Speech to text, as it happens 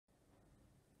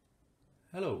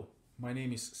Hello, my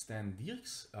name is Stijn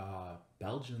Dierks, a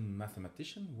Belgian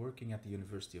mathematician working at the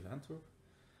University of Antwerp.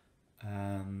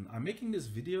 And I'm making this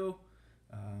video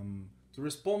to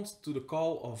respond to the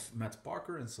call of Matt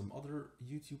Parker and some other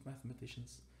YouTube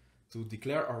mathematicians to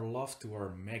declare our love to our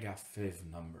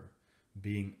MegaFavNumber,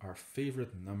 being our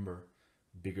favorite number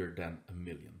bigger than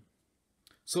 1,000,000.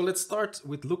 So let's start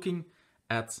with looking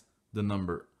at the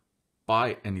number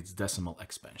pi and its decimal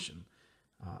expansion.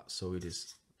 So it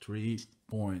is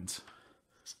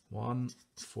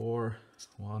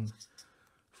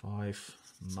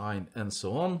 3.1415 and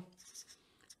so on.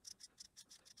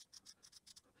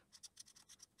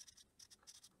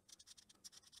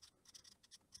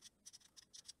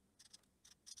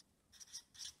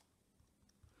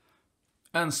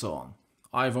 And so on.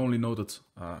 I've only noted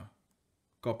a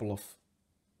couple of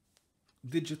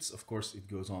digits. Of course, it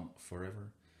goes on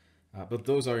forever. But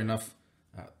those are enough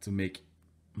to make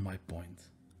my point.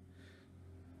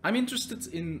 I'm interested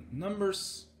in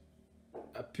numbers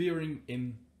appearing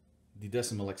in the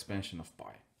decimal expansion of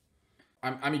pi.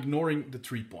 I'm ignoring the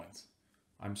 3 point.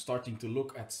 I'm starting to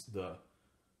look at the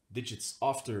digits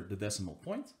after the decimal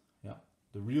point,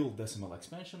 the real decimal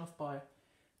expansion of pi.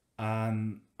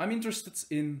 And I'm interested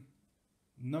in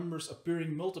numbers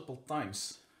appearing multiple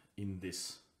times in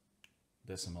this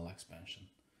decimal expansion.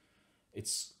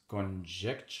 It's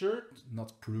conjectured,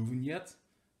 not proven yet,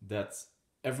 that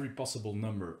every possible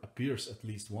number appears at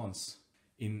least once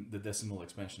in the decimal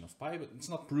expansion of pi, but it's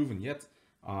not proven yet.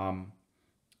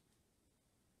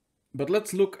 But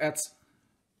let's look at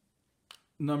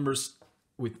numbers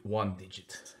with one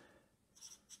digit.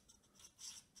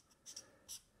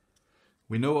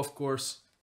 We know, of course,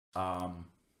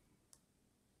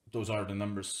 those are the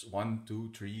numbers 1,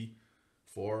 2, 3,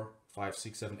 4, 5,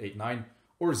 6, 7, 8, 9,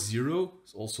 or 0.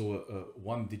 It's also a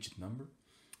one-digit number.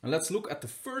 And let's look at the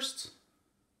first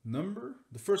number,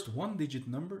 the first one-digit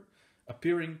number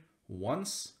appearing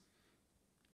once.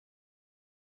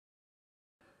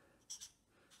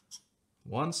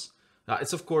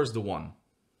 It's of course the 1.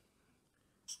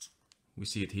 We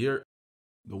see it here.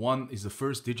 The 1 is the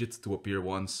first digit to appear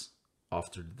once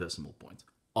after the decimal point.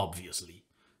 Obviously,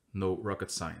 no rocket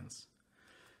science.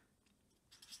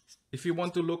 If you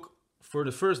want to look for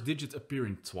the first digit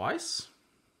appearing twice,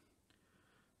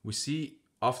 we see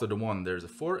after the 1 there's a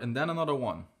 4 and then another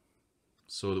 1.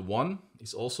 So the 1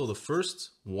 is also the first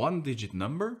one-digit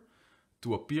number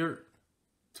to appear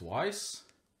twice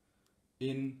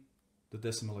in the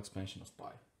decimal expansion of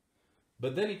pi.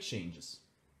 But then it changes.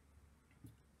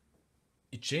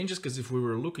 It changes because if we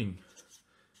were looking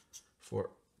for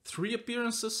 3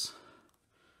 appearances,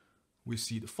 we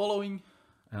see the following,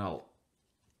 and I'll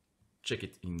check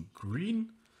it in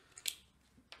green.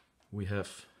 We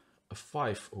have a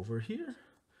 5 over here,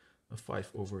 a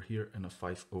 5 over here, and a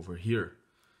 5 over here.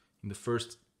 In the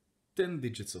first 10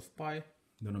 digits of pi,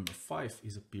 the number 5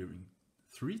 is appearing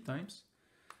 3 times,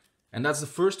 and that's the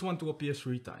first one to appear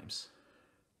 3 times.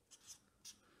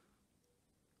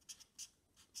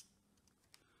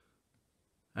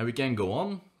 And we can go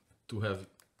on to have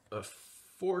a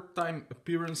 4-time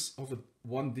appearance of a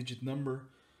one-digit number.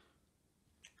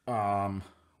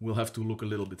 We'll have to look a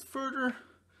little bit further,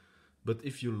 but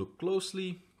if you look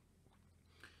closely,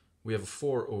 we have a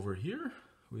 4 over here,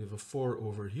 we have a 4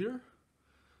 over here,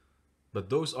 but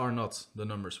those are not the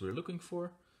numbers we're looking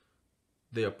for.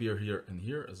 They appear here and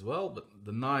here as well, but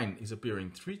the 9 is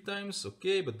appearing 3 times,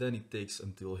 okay, but then it takes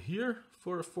until here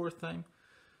for a 4th time.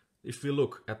 If we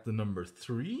look at the number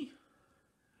 3,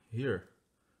 here,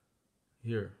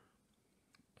 here,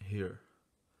 here,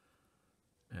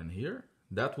 and here,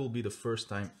 that will be the first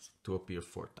time to appear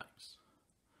 4 times.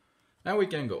 And we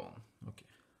can go on, okay.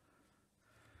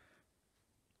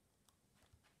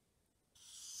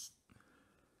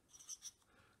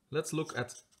 Let's look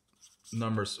at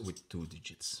numbers with 2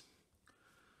 digits.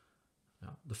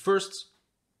 The first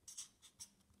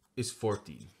is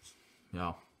 14.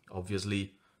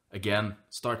 Obviously, again,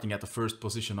 starting at the first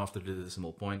position after the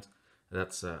decimal point,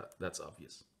 that's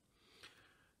obvious.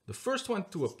 The first one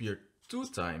to appear 2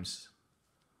 times,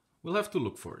 we'll have to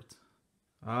look for it.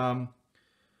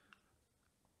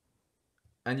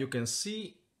 And you can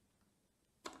see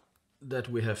that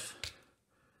we have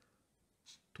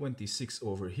 26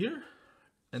 over here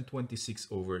and 26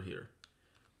 over here.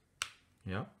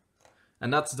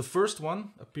 And that's the first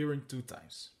one appearing 2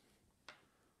 times.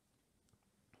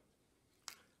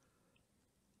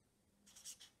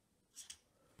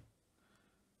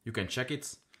 You can check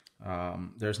it.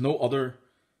 There's no other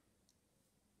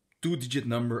 2-digit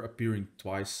number appearing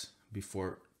twice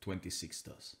before 26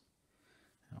 does.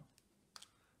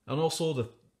 And also the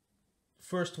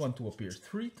first one to appear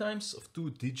 3 times of 2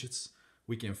 digits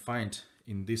we can find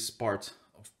in this part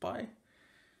of pi,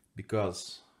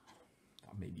 because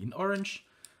maybe in orange,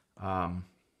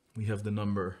 we have the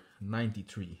number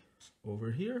 93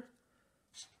 over here.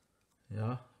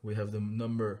 Yeah, we have the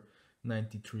number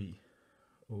 93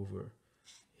 over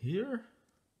here.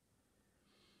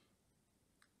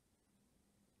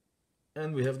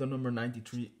 And we have the number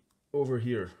 93 over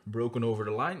here, broken over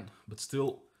the line, but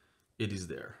still it is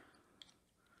there.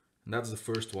 And that's the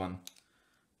first one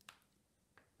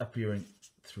appearing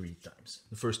 3 times.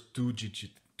 The first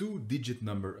two-digit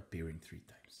number appearing 3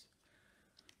 times.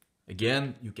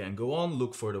 Again, you can go on,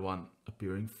 look for the one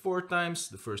appearing 4 times,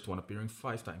 the first one appearing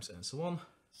 5 times, and so on.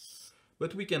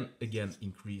 But we can again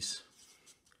increase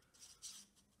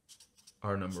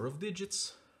our number of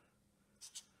digits.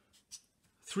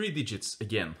 3 digits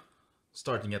again,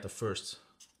 starting at the first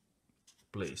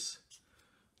place,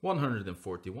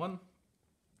 141.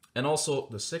 And also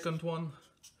the second one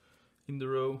in the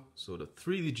row, so the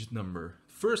 3-digit number,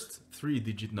 first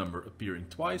 3-digit number appearing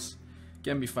twice,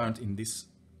 can be found in this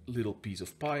little piece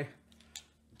of pi.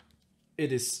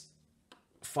 It is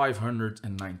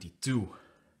 592.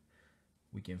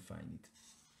 We can find it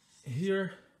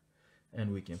here,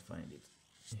 and we can find it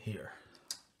here.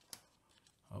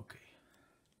 Okay.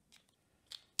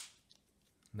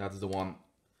 That's the one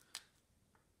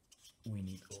we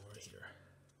need over here.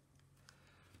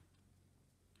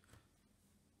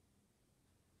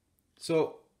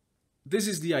 So this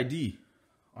is the ID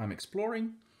I'm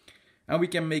exploring, and we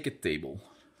can make a table.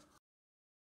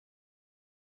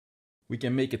 We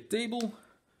can make a table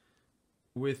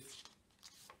with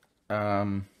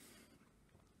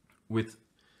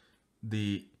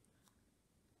the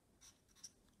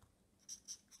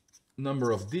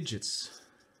number of digits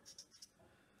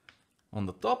on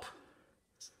the top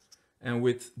and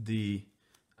with the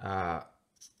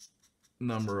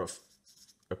number of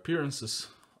appearances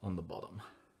on the bottom.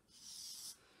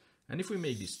 And if we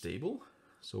make this table,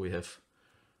 so we have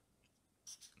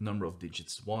number of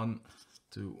digits 1,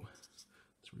 2,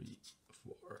 3,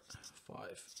 4,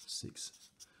 5, 6,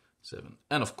 7,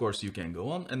 and of course you can go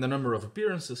on, and the number of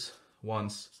appearances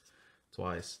once,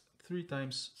 twice, 3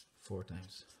 times, 4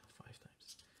 times, 5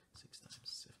 times, 6 times,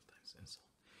 7 times, and so on.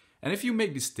 And if you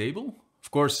make this table, of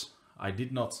course I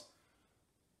did not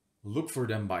look for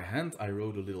them by hand, I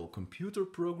wrote a little computer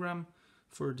program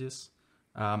for this.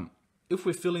 If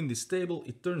we fill in this table,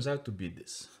 it turns out to be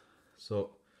this.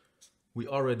 So we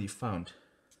already found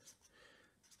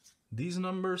these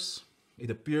numbers. It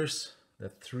appears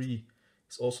that 3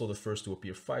 is also the first to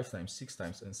appear 5 times, 6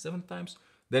 times, and 7 times.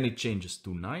 Then it changes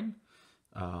to 9.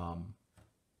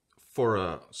 For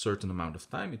a certain amount of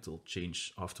time, it will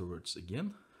change afterwards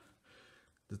again.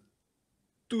 The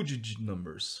 2-digit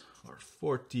numbers are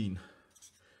 14,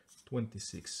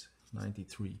 26,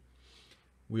 93.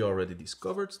 We already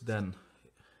discovered. Then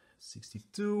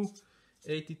 62,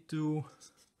 82,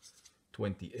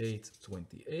 28,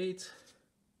 28,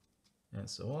 and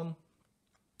so on.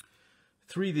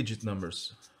 3-digit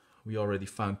numbers, we already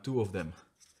found 2 of them.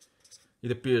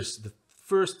 It appears the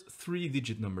first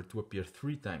 3-digit number to appear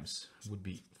 3 times would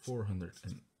be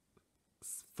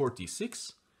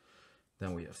 446.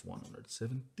 Then we have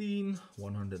 117,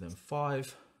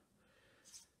 105,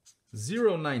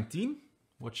 019.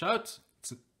 Watch out,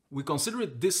 we consider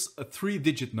this a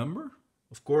 3-digit number.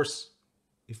 Of course,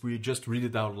 if we just read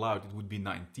it out loud, it would be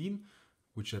 19,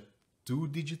 which had 2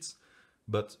 digits.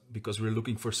 But because we're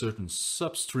looking for certain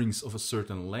substrings of a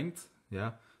certain length,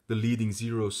 yeah, the leading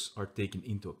zeros are taken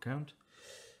into account.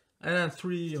 And then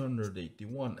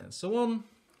 381 and so on.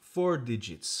 4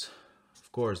 digits.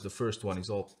 Of course, the first one is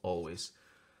always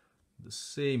the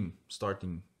same,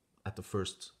 starting at the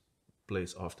first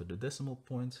place after the decimal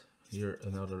point. Here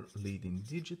another leading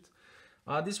digit.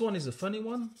 This one is a funny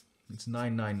one. It's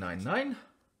 9999.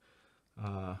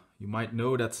 You might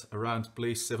know that around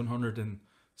place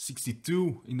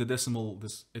 762 in the decimal,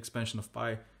 this expansion of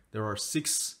pi, there are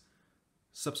 6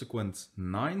 subsequent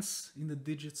 9s in the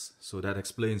digits. So that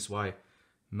explains why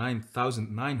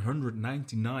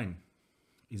 9999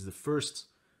 is the first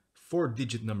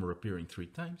 4-digit number appearing 3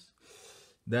 times.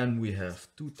 Then we have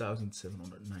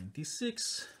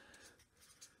 2796,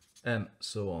 and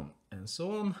so on and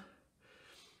so on.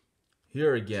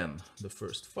 Here again, the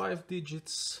first 5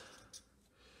 digits.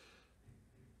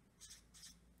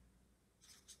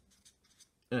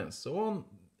 And so on.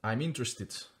 I'm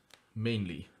interested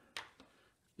mainly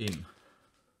in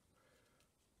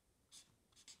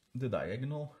the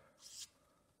diagonal.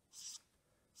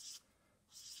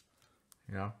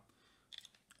 Yeah.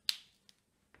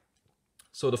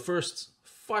 So the first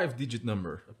 5-digit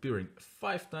number appearing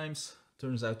 5 times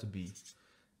turns out to be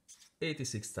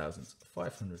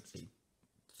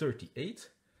 86,538.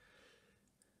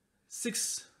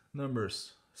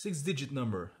 6-digit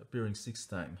number appearing 6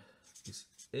 times is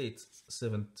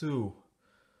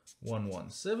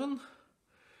 872,117.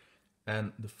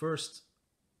 And the first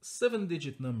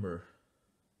 7-digit number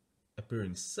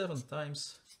appearing 7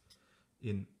 times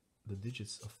in the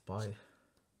digits of pi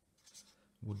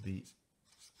would be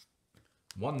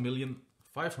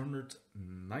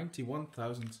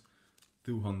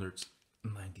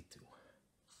 1,591,292.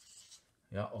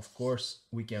 Yeah, of course,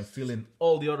 we can fill in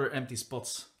all the other empty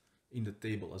spots in the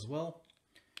table as well.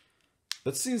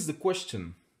 But since the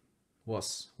question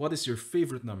was, what is your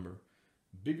favorite number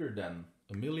bigger than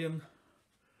a million?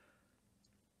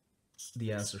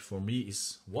 The answer for me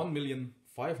is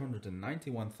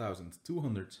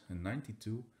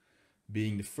 1,591,292,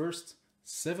 being the first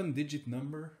 7-digit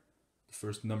number, the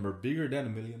first number bigger than a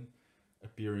million,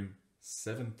 appearing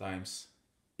 7 times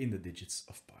in the digits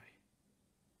of pi.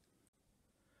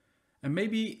 And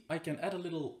maybe I can add a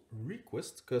little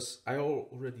request, because I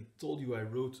already told you I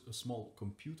wrote a small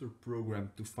computer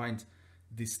program to find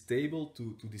this table,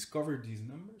 to discover these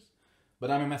numbers.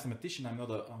 But I'm a mathematician, I'm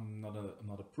not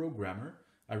a programmer.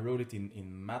 I wrote it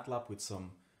in MATLAB with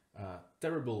some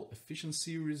terrible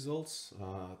efficiency results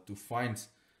to find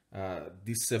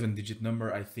this 7-digit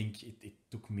number. I think it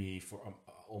took me for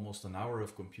almost an hour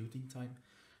of computing time,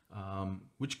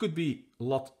 which could be a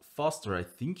lot faster, I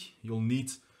think. You'll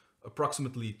need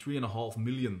approximately 3.5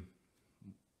 million,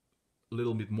 a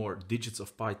little bit more, digits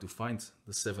of pi to find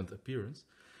the 7th appearance.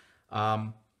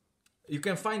 You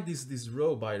can find this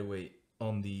row, by the way,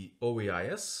 on the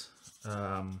OAIS.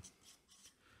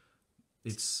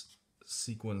 It's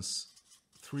sequence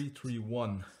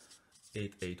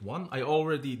 331881. I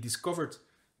already discovered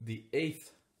the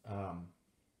eighth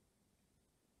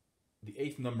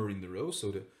number in the row,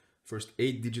 so the first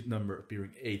 8-digit number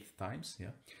appearing 8 times.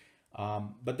 Yeah.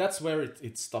 But that's where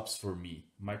it stops for me.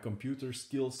 My computer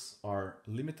skills are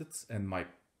limited and my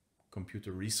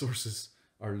computer resources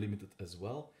are limited as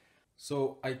well.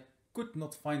 So I could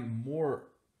not find more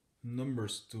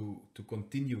numbers to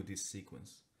continue this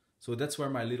sequence. So that's where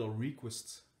my little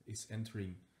request is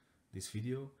entering this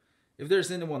video. If there's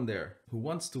anyone there who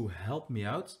wants to help me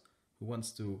out, who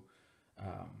wants to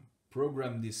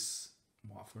program this,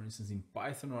 well, for instance, in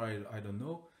Python, or I don't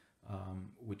know,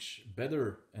 which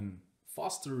better and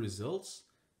faster results,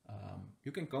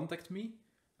 you can contact me.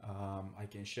 I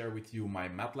can share with you my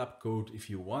MATLAB code if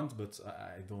you want, but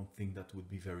I don't think that would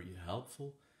be very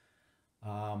helpful.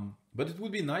 But it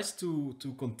would be nice to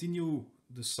continue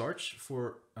the search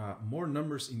for more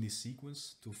numbers in this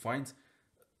sequence, to find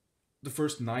the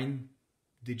first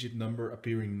 9-digit number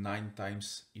appearing 9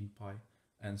 times in pi,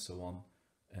 and so on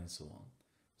and so on.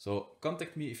 So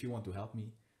contact me if you want to help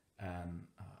me, and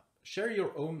share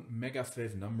your own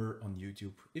MegaFavNumber on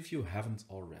YouTube if you haven't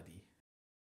already.